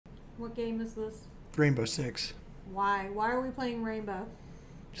What game is this? Rainbow Six. Why? Why are we playing Rainbow?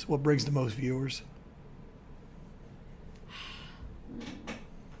 It's what brings the most viewers.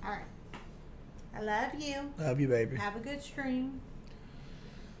 Alright. I love you. Love you, baby. Have a good stream.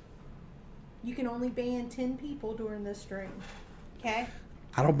 You can only ban 10 people during this stream. Okay?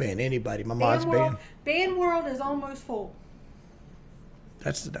 I don't ban anybody. My mod's banned. Ban World is almost full.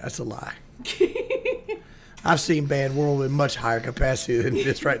 That's a lie. I've seen Ban World in much higher capacity than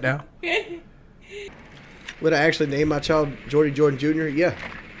this right now. Would I actually name my child Jordy Jordan Jr.? Yeah.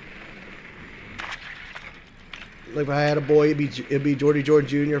 Like if I had a boy, it'd be Jordy Jordan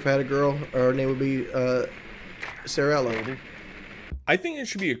Jr. If I had a girl, her name would be Sarah Ellen. I think it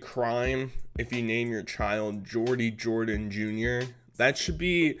should be a crime if you name your child Jordy Jordan Jr. That should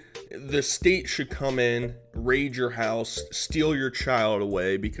be, the state should come in, raid your house, steal your child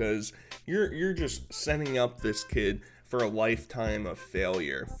away, because you're just setting up this kid for a lifetime of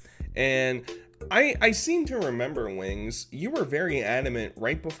failure. And I seem to remember, Wings, you were very adamant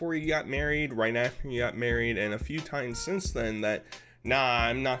right before you got married, right after you got married, and a few times since then that, nah,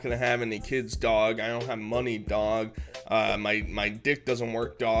 I'm not gonna have any kids, dog. I don't have money, dog. My dick doesn't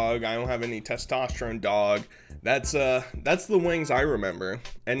work, dog. I don't have any testosterone, dog. That's the Wings I remember.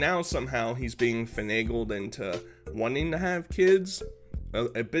 And now somehow he's being finagled into wanting to have kids.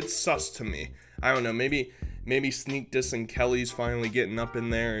 A bit sus to me. I don't know, maybe Sneak Diss and Kelly's finally getting up in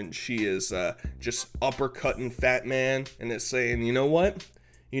there and she is just uppercutting Fat Man and is saying, you know what?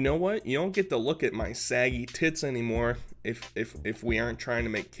 You don't get to look at my saggy tits anymore if we aren't trying to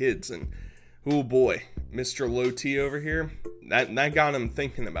make kids. And oh boy, Mr. Low T over here, that got him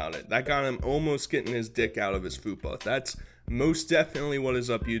thinking about it. That got him almost getting his dick out of his fupa. That's most definitely what is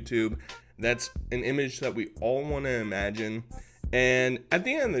up, YouTube. That's an image that we all want to imagine. And at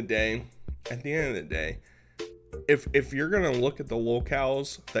the end of the day, if you're gonna look at the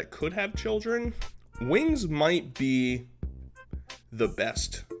locales that could have children, Wings might be the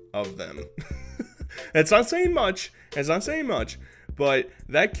best of them. It's not saying much, but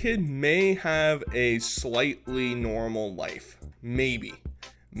that kid may have a slightly normal life. Maybe.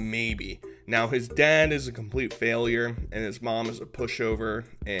 Now, his dad is a complete failure, and his mom is a pushover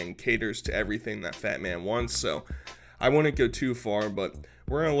and caters to everything that Fat Man wants, so I wouldn't go too far, but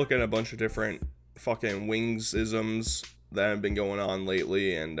we're gonna look at a bunch of different fucking Wings-isms that have been going on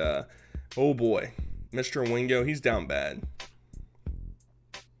lately, and oh boy, Mr. Wingo, he's down bad.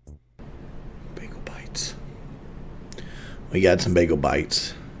 Bagel bites. We got some bagel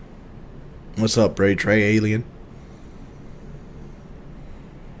bites. What's up, Ray Trey Alien?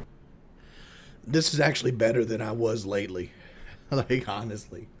 This is actually better than I was lately. Like,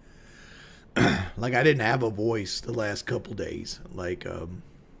 honestly. Like, I didn't have a voice the last couple days. Like,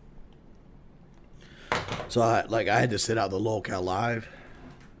 so I had to sit out the locale live.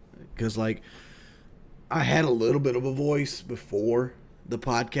 Because, like, I had a little bit of a voice before the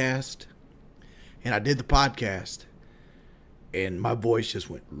podcast. And I did the podcast. And my voice just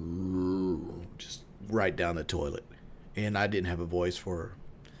went just right down the toilet. And I didn't have a voice for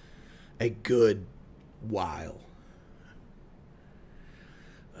a good while.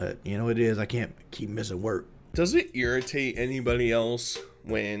 You know what it is? I can't keep missing work. Does it irritate anybody else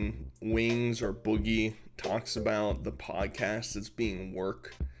when Wings or Boogie talks about the podcast as being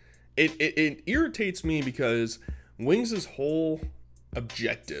work? It irritates me because Wings' whole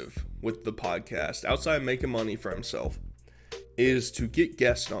objective with the podcast, outside of making money for himself, is to get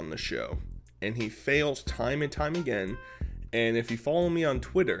guests on the show. And he fails time and time again. And if you follow me on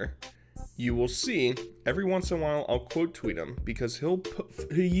Twitter, you will see every once in a while I'll quote tweet him, because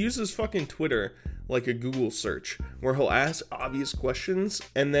he uses fucking Twitter like a Google search, where he'll ask obvious questions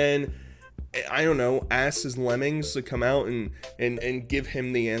and then, I don't know, ask his lemmings to come out and give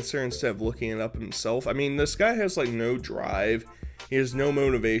him the answer instead of looking it up himself. I mean, this guy has like no drive. He has no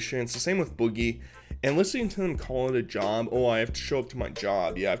motivation. It's the same with Boogie. And listening to him call it a job, oh, I have to show up to my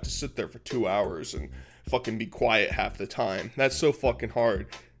job. Yeah, I have to sit there for 2 hours and fucking be quiet half the time. That's so fucking hard.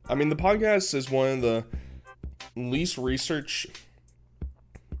 I mean, the podcast is one of the least researched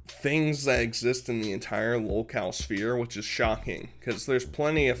things that exist in the entire locale sphere, which is shocking, because there's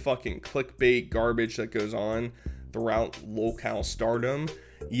plenty of fucking clickbait garbage that goes on throughout locale stardom,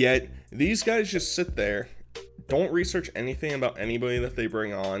 yet these guys just sit there, don't research anything about anybody that they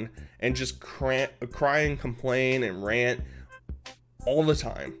bring on, and just cry and complain and rant all the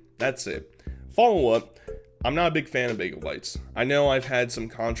time. That's it. Follow up. I'm not a big fan of bagel bites. I know I've had some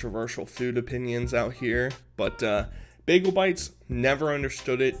controversial food opinions out here, but bagel bites, never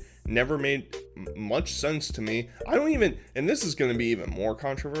understood it, never made much sense to me. I don't even, and this is going to be even more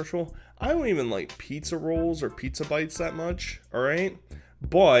controversial, I don't even like pizza rolls or pizza bites that much, alright?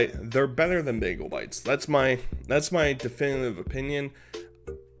 but they're better than bagel bites. That's my definitive opinion.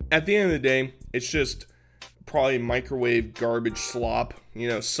 At the end of the day, it's just probably microwave garbage slop. You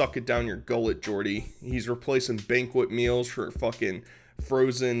know, suck it down your gullet, Jordy. He's replacing banquet meals for fucking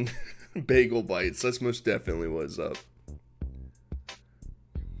frozen bagel bites. That's most definitely what's up.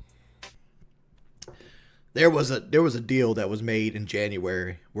 There was a deal that was made in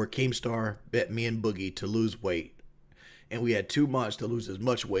January where Keemstar bet me and Boogie to lose weight, and we had 2 months to lose as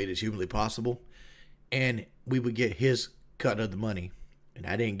much weight as humanly possible, and we would get his cut of the money, and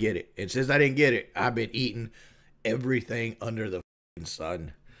I didn't get it. And since I didn't get it, I've been eating everything under the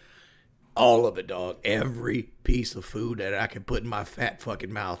sun, all of it, dog. Every piece of food that I could put in my fat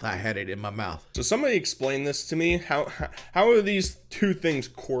fucking mouth, I had it in my mouth. So somebody explain this to me. How do these two things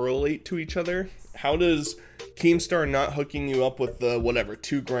correlate to each other? How does Keemstar not hooking you up with the whatever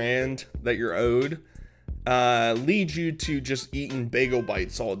 $2,000 that you're owed lead you to just eating bagel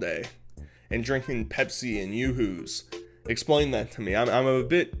bites all day and drinking Pepsi and Yoo-hoos? Explain that to me. I'm a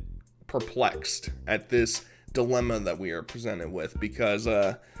bit perplexed at this dilemma that we are presented with, because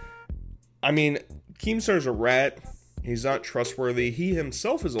I mean, Keemstar's a rat. He's not trustworthy. He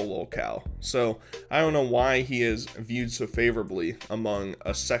himself is a lolcow. So I don't know why he is viewed so favorably among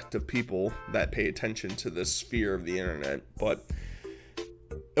a sect of people that pay attention to this sphere of the internet. But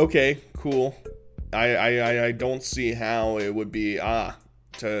okay, cool. I don't see how it would be,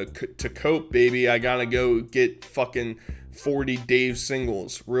 to cope, baby, I gotta go get fucking 40 Dave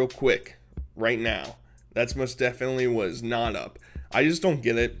singles real quick right now. That's most definitely was not up. I just don't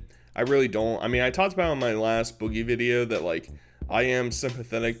get it. I really don't. I mean, I talked about in my last Boogie video that, like, I am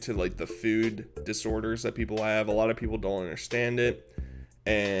sympathetic to, like, the food disorders that people have. A lot of people don't understand it,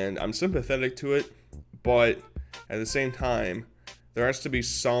 and I'm sympathetic to it, but at the same time, there has to be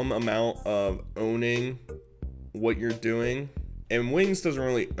some amount of owning what you're doing, and Wings doesn't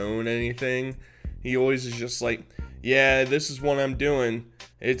really own anything. He always is just like, yeah, this is what I'm doing.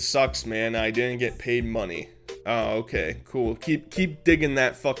 It sucks, man. I didn't get paid money. Oh, okay, cool. Keep digging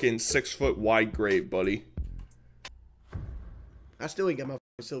that fucking 6 foot wide grave, buddy. I still ain't got my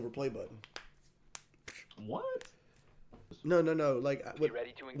silver play button. What? No. Like,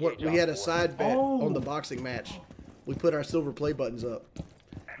 we had a side bet on the boxing match. We put our silver play buttons up.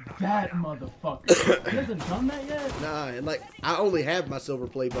 That motherfucker. He hasn't done that yet? Nah, and like, I only have my silver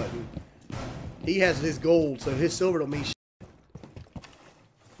play button. He has his gold, so his silver don't mean shit.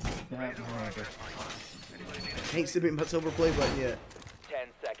 That motherfucker. Ain't sent me my silver play button yet. 10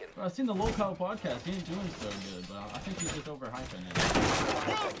 seconds. Well, I've seen the local podcast. He ain't doing so good, but I think he's just overhyping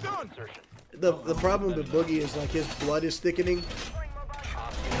it. The problem with Boogie is, like, his blood is thickening,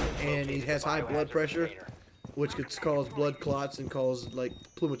 and he has high blood pressure, which could cause blood clots and cause, like,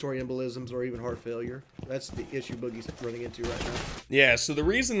 pulmonary embolisms or even heart failure. That's the issue Boogie's running into right now. Yeah, so the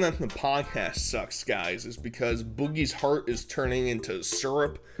reason that the podcast sucks, guys, is because Boogie's heart is turning into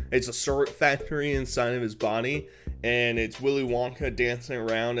syrup. It's a syrup factory inside of his body, and it's Willy Wonka dancing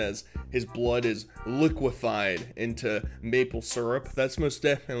around as his blood is liquefied into maple syrup. That's most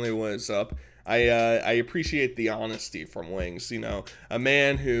definitely what is up. I appreciate the honesty from Wings. You know, a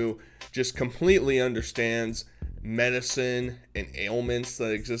man who just completely understands medicine and ailments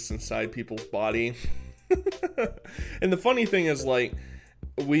that exist inside people's body. And the funny thing is, like,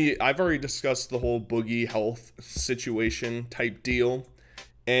 I've already discussed the whole Boogie health situation type deal,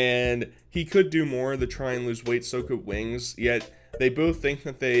 and he could do more to try and lose weight, so could Wings, yet they both think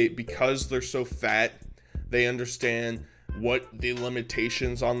that because they're so fat, they understand what the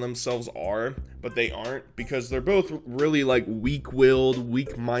limitations on themselves are, but they aren't, because they're both really, like, weak-willed,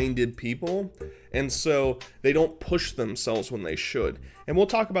 weak-minded people, and so they don't push themselves when they should. And we'll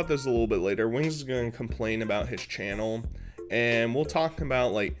talk about this a little bit later. Wings is going to complain about his channel, and we'll talk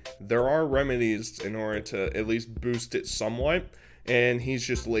about, like, there are remedies in order to at least boost it somewhat, and he's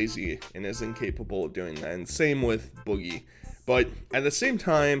just lazy and is incapable of doing that, and same with Boogie. But at the same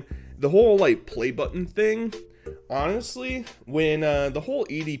time, the whole, like, play button thing, honestly, when the whole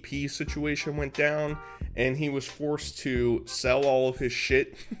EDP situation went down and he was forced to sell all of his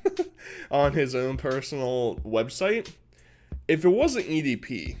shit on his own personal website, if it wasn't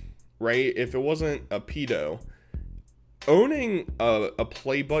EDP, right, if it wasn't a pedo, owning a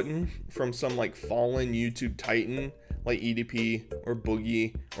play button from some, like, fallen YouTube titan like EDP or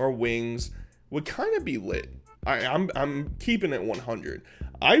Boogie or Wings would kind of be lit. I'm keeping it 100.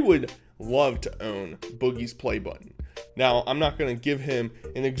 I would love to own Boogie's play button. Now, I'm not going to give him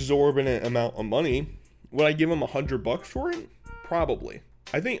an exorbitant amount of money. Would I give him $100 for it? Probably.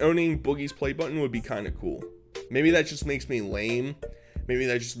 I think owning Boogie's play button would be kind of cool. Maybe that just makes me lame. Maybe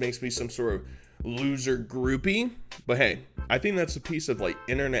that just makes me some sort of loser groupie. But hey, I think that's a piece of like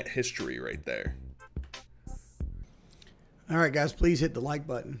internet history right there. All right, guys, please hit the like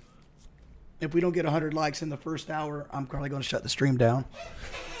button. If we don't get 100 likes in the first hour, I'm probably going to shut the stream down.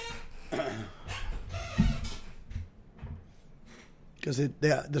 Because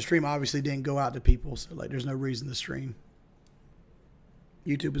the stream obviously didn't go out to people, so like there's no reason to stream.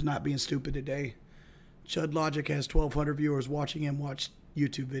 YouTube is not being stupid today. Chud Logic has 1,200 viewers watching him watch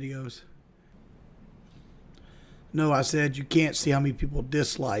YouTube videos. No, I said you can't see how many people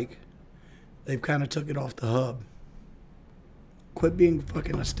dislike. They've kind of took it off the hub. Quit being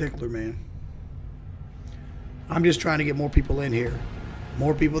fucking a stickler, man. I'm just trying to get more people in here.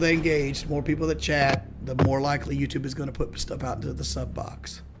 More people that engage, more people that chat, the more likely YouTube is going to put stuff out into the sub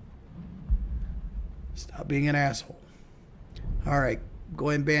box. Stop being an asshole. All right, go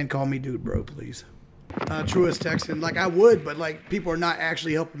ahead and call me dude, bro, please. Truest texting, like I would, but like people are not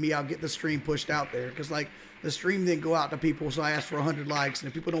actually helping me out get the stream pushed out there, because like the stream didn't go out to people, so I asked for 100 likes, and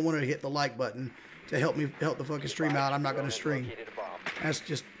if people don't want to hit the like button to help the fucking stream out, I'm not going to stream. That's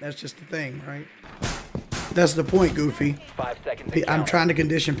just the thing, right? That's the point, Goofy. 5 seconds. I'm trying to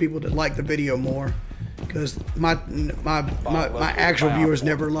condition people to like the video more, because my actual viewers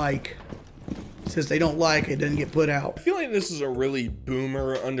never like. Since they don't like, it doesn't get put out. I feel like this is a really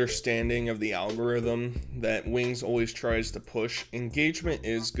boomer understanding of the algorithm that Wings always tries to push. Engagement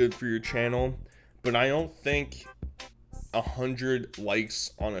is good for your channel, but I don't think 100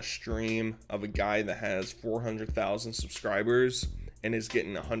 likes on a stream of a guy that has 400,000 subscribers and is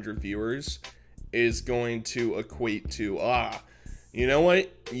getting 100 viewers is going to equate to, you know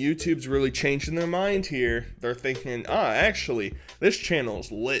what? YouTube's really changing their mind here. They're thinking, actually, this channel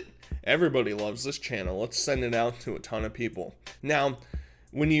is lit. Everybody loves this channel. Let's send it out to a ton of people. Now,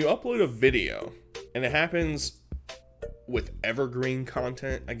 when you upload a video, and it happens with evergreen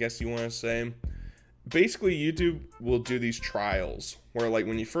content, I guess you want to say, basically YouTube will do these trials where like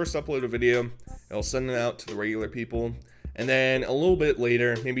when you first upload a video, it'll send it out to the regular people, and then a little bit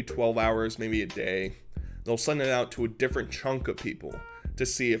later, maybe 12 hours, maybe a day, they'll send it out to a different chunk of people to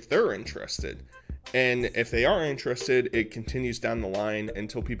see if they're interested. And if they are interested, it continues down the line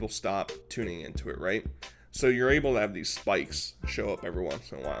until people stop tuning into it, right? So you're able to have these spikes show up every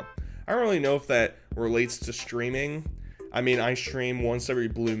once in a while. I don't really know if that relates to streaming. I mean, I stream once every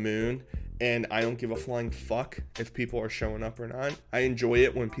blue moon, and I don't give a flying fuck if people are showing up or not. I enjoy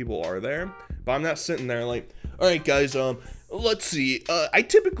it when people are there, but I'm not sitting there like, all right, guys, let's see. I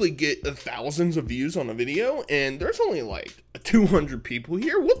typically get thousands of views on a video, and there's only like 200 people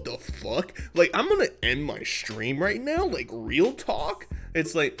here. What the fuck? Like, I'm gonna end my stream right now? Like, real talk?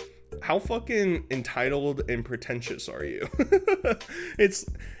 It's like, how fucking entitled and pretentious are you? It's,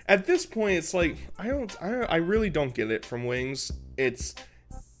 at this point, it's like, I really don't get it from Wings. It's,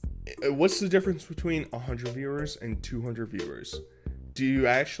 what's the difference between 100 viewers and 200 viewers? Do you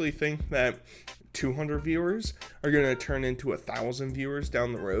actually think that 200 viewers are gonna turn into 1,000 viewers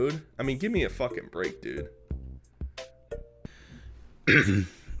down the road? I mean, give me a fucking break, dude.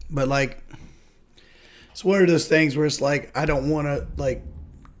 But like, it's one of those things where it's like, I don't want to like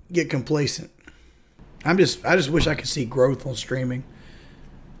get complacent. I just wish I could see growth on streaming,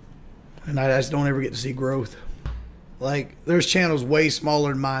 and I just don't ever get to see growth. Like, there's channels way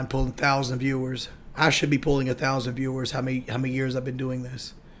smaller than mine pulling 1,000 viewers. I should be pulling 1,000 viewers. How many years I've been doing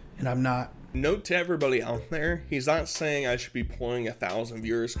this, and I'm not. Note to everybody out there, he's not saying I should be pulling 1,000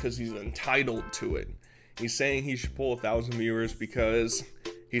 viewers because he's entitled to it. He's saying he should pull 1,000 viewers because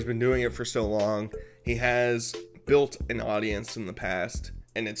he's been doing it for so long. He has built an audience in the past,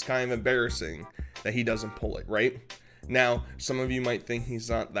 and it's kind of embarrassing that he doesn't pull it, right? Now, some of you might think he's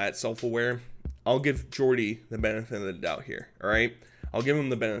not that self-aware. I'll give Jordy the benefit of the doubt here, all right? I'll give him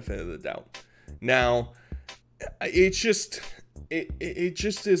the benefit of the doubt. Now, it's just, it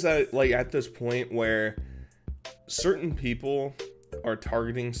just is at this point where certain people are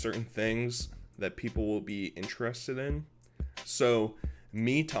targeting certain things that people will be interested in. So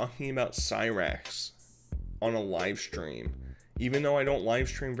me talking about Cyrax on a live stream, even though I don't live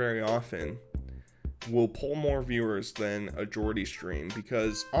stream very often, will pull more viewers than a Jordy stream,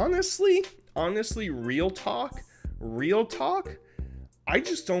 because honestly, real talk, I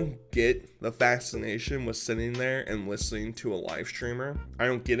just don't get the fascination with sitting there and listening to a live streamer. I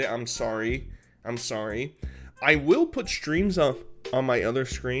don't get it. I'm sorry. I will put streams up on my other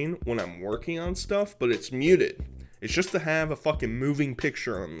screen when I'm working on stuff, but it's muted. It's just to have a fucking moving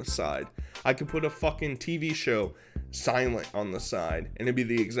picture on the side. I could put a fucking TV show silent on the side, and it'd be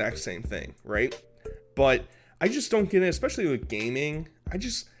the exact same thing, right? But I just don't get it, especially with gaming.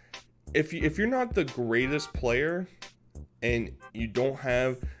 If you're not the greatest player and you don't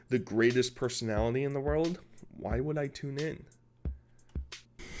have the greatest personality in the world, why would I tune in?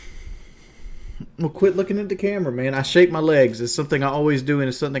 Well, quit looking at the camera, man. I shake my legs. It's something I always do, and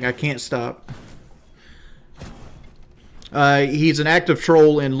it's something I can't stop. He's an active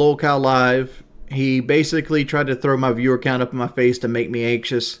troll in LolCal Live. He basically tried to throw my viewer count up in my face to make me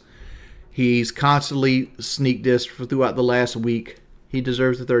anxious. He's constantly sneak dissed throughout the last week. He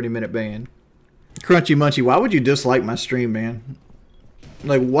deserves a 30-minute ban. Crunchy Munchy, why would you dislike my stream, man?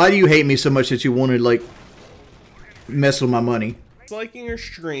 Like, why do you hate me so much that you want to, like, mess with my money? Disliking your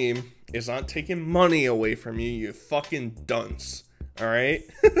stream is not taking money away from you, you fucking dunce. Alright?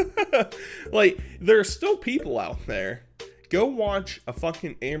 Like, there are still people out there. Go watch a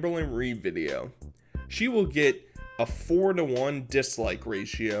fucking Amberlynn Reed video. She will get a 4-to-1 dislike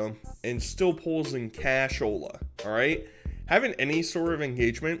ratio and still pulls in cashola. Alright? Having any sort of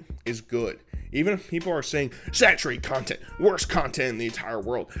engagement is good. Even if people are saying, saturate content, worst content in the entire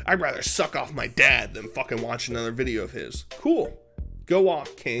world. I'd rather suck off my dad than fucking watch another video of his. Cool. Go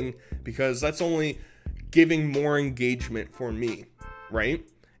off, King, because that's only giving more engagement for me, right?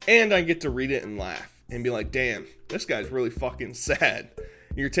 And I get to read it and laugh and be like, damn, this guy's really fucking sad.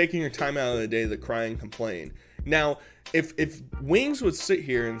 You're taking your time out of the day to cry and complain. Now, if Wings would sit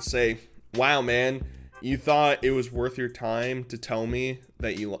here and say, wow, man, you thought it was worth your time to tell me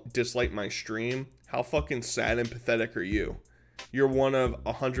that you dislike my stream, how fucking sad and pathetic are you? You're one of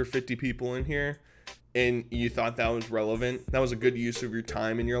 150 people in here, and you thought that was relevant? That was a good use of your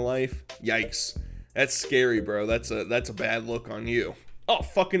time in your life? Yikes. That's scary, bro. That's a bad look on you. Oh,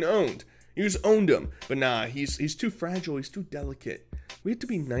 fucking owned. You just owned him. But nah, he's too fragile. He's too delicate. We have to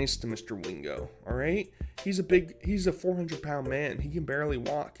be nice to Mr. Wingo, alright? He's a 400-pound man. He can barely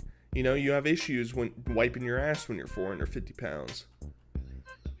walk. You know, you have issues when wiping your ass when you're 450 pounds.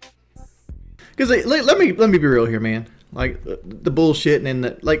 Because let me be real here, man. Like, the bullshitting and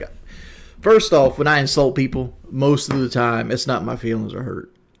the, like, first off, when I insult people, most of the time, it's not my feelings are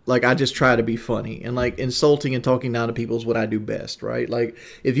hurt. Like, I just try to be funny. And, like, insulting and talking down to people is what I do best, right? Like,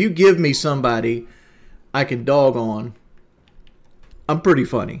 if you give me somebody I can dog on, I'm pretty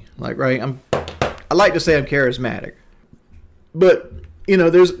funny. Like, right? I like to say I'm charismatic. But, you know,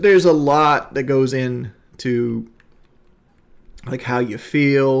 there's a lot that goes into, like, how you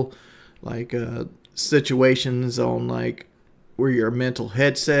feel, like, situations on, like, where your mental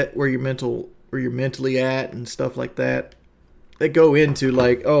headset, where you're mentally at and stuff like that. They go into,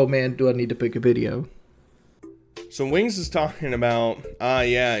 like, oh man, do I need to pick a video? So Wings is talking about,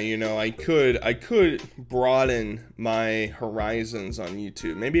 yeah, you know, I could broaden my horizons on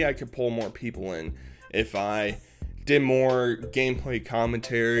YouTube. Maybe I could pull more people in if I did more gameplay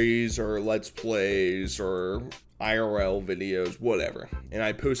commentaries or let's plays or IRL videos, whatever. And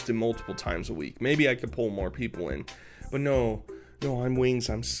I posted multiple times a week. Maybe I could pull more people in. But no, I'm Wings,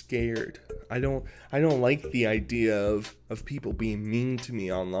 I'm scared. I don't like the idea of people being mean to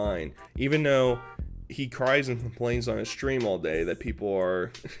me online. Even though he cries and complains on his stream all day that people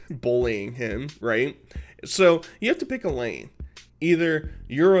are bullying him, right? So you have to pick a lane. Either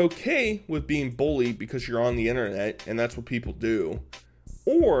you're okay with being bullied because you're on the internet and that's what people do,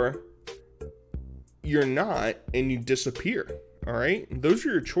 or you're not and you disappear. All right, those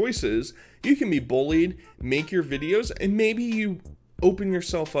are your choices. You can be bullied, make your videos, and maybe you open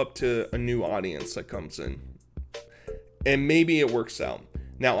yourself up to a new audience that comes in, and maybe it works out.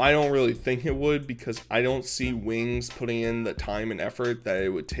 Now, I don't really think it would, because I don't see Wings putting in the time and effort that it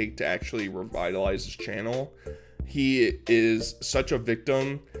would take to actually revitalize his channel. He is such a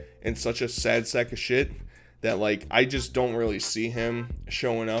victim and such a sad sack of shit that, like, I just don't really see him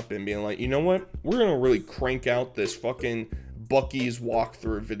showing up and being like, you know what, we're gonna really crank out this fucking Bucky's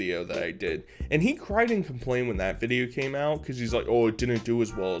walkthrough video that I did. And he cried and complained when that video came out, because he's like, oh, it didn't do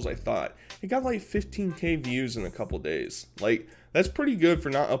as well as I thought. It got like 15k views in a couple days. Like, that's pretty good for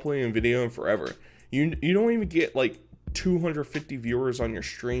not uploading a video in forever. You don't even get like 250 viewers on your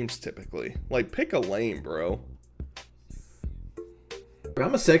streams typically. Like, pick a lane, bro.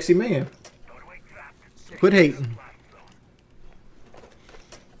 I'm a sexy man. Quit hating.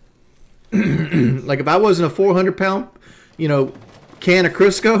 Like, if I wasn't a 400-pound, you know, can of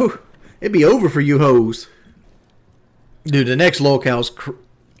Crisco, it'd be over for you hoes. Dude, the next locale's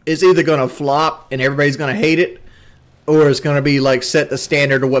is either gonna flop and everybody's gonna hate it, or it's gonna be like set the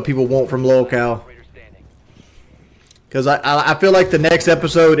standard of what people want from locale. Because I feel like the next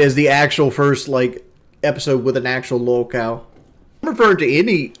episode is the actual first, like, episode with an actual locale. I'm referring to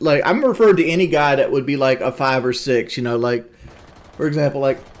any guy that would be like a 5 or 6, you know, like, for example,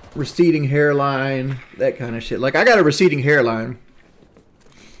 like receding hairline, that kind of shit. Like, I got a receding hairline.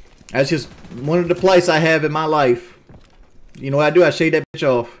 That's just one of the plights I have in my life. You know what I do? I shave that bitch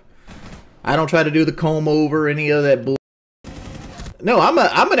off. I don't try to do the comb over, any of that bull. No, I'm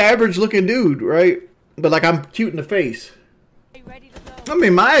an average looking dude, right? But like I'm cute in the face. I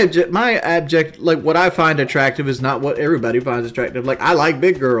mean, my abject, like what I find attractive is not what everybody finds attractive. Like I like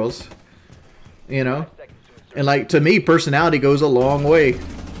big girls, you know, and like to me, personality goes a long way.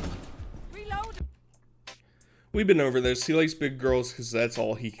 We've been over this. He likes big girls because that's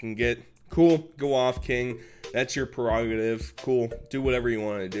all he can get. Cool, go off, King. That's your prerogative. Cool, do whatever you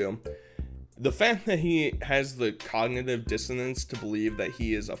want to do. The fact that he has the cognitive dissonance to believe that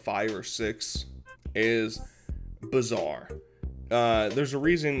he is a 5 or 6 is bizarre. There's a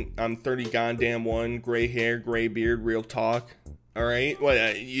reason I'm 30 goddamn 1, gray hair, gray beard, real talk. Alright?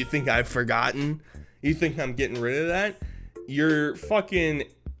 What, you think I've forgotten? You think I'm getting rid of that? You're fucking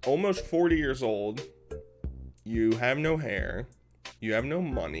almost 40 years old. You have no hair. You have no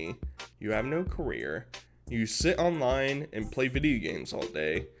money. You have no career. You sit online and play video games all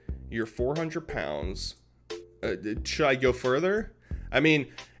day. You're 400 pounds. Should I go further? I mean,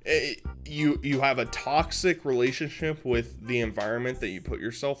 you have a toxic relationship with the environment that you put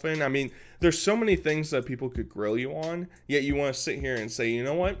yourself in. I mean, there's so many things that people could grill you on, yet you want to sit here and say, you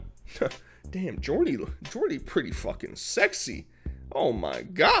know what? Damn, Jordy pretty fucking sexy. Oh my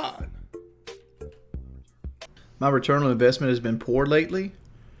God. My return on investment has been poor lately.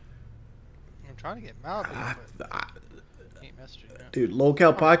 I'm trying to get Mal, but ain't messaging you. Dude,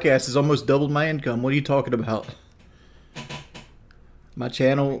 Local Podcast has almost doubled my income. What are you talking about? My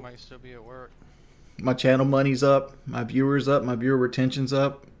channel might still be at work. My channel money's up. My viewers up. My viewer retention's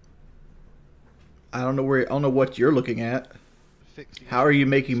up. I don't know what you're looking at. How are you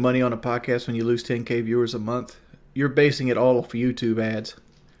making money on a podcast when you lose 10K viewers a month? You're basing it all off YouTube ads.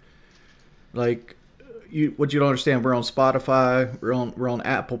 Like, what you don't understand, we're on Spotify, we're on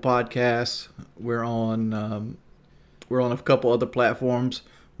Apple Podcasts, we're on a couple other platforms.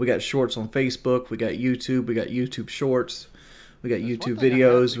 We got shorts on Facebook, we got YouTube, we got YouTube Shorts, we got YouTube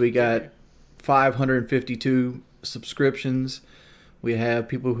videos, we got 552 subscriptions. We have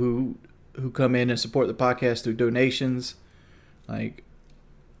people who come in and support the podcast through donations. Like,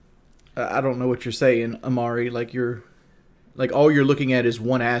 I don't know what you're saying, Amari. Like all you're looking at is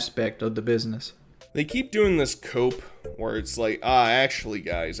one aspect of the business. They keep doing this cope where it's like, actually,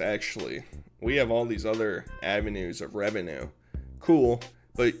 guys, we have all these other avenues of revenue. Cool,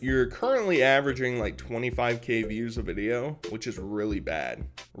 but you're currently averaging like 25K views a video, which is really bad.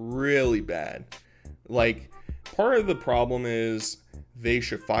 Really bad. Like, part of the problem is they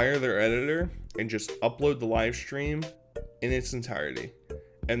should fire their editor and just upload the live stream in its entirety.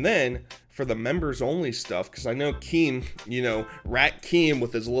 And then for the members only stuff, because I know Keem, Rat Keem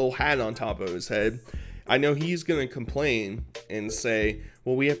with his little hat on top of his head, I know he's going to complain and say,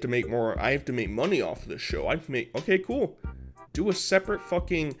 well, we have to make more, I have to make money off of this show. Okay, cool. Do a separate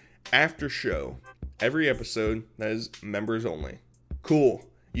fucking after show every episode that is members only. Cool.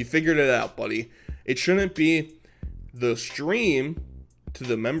 You figured it out, buddy. It shouldn't be the stream to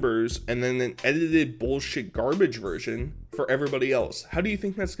the members and then an edited bullshit garbage version for everybody else. How do you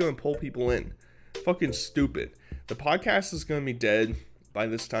think that's going to pull people in? Fucking stupid. The podcast is going to be dead by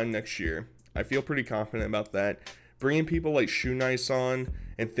this time next year. I feel pretty confident about that. Bringing people like Shoe Nice on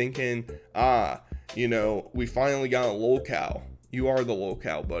and thinking, we finally got a locale. You are the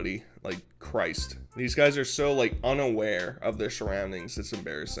locale, buddy. Like, Christ. These guys are so, like, unaware of their surroundings. It's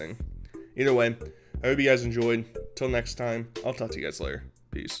embarrassing. Either way, I hope you guys enjoyed. Till next time, I'll talk to you guys later.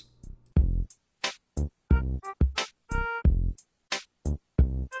 Peace.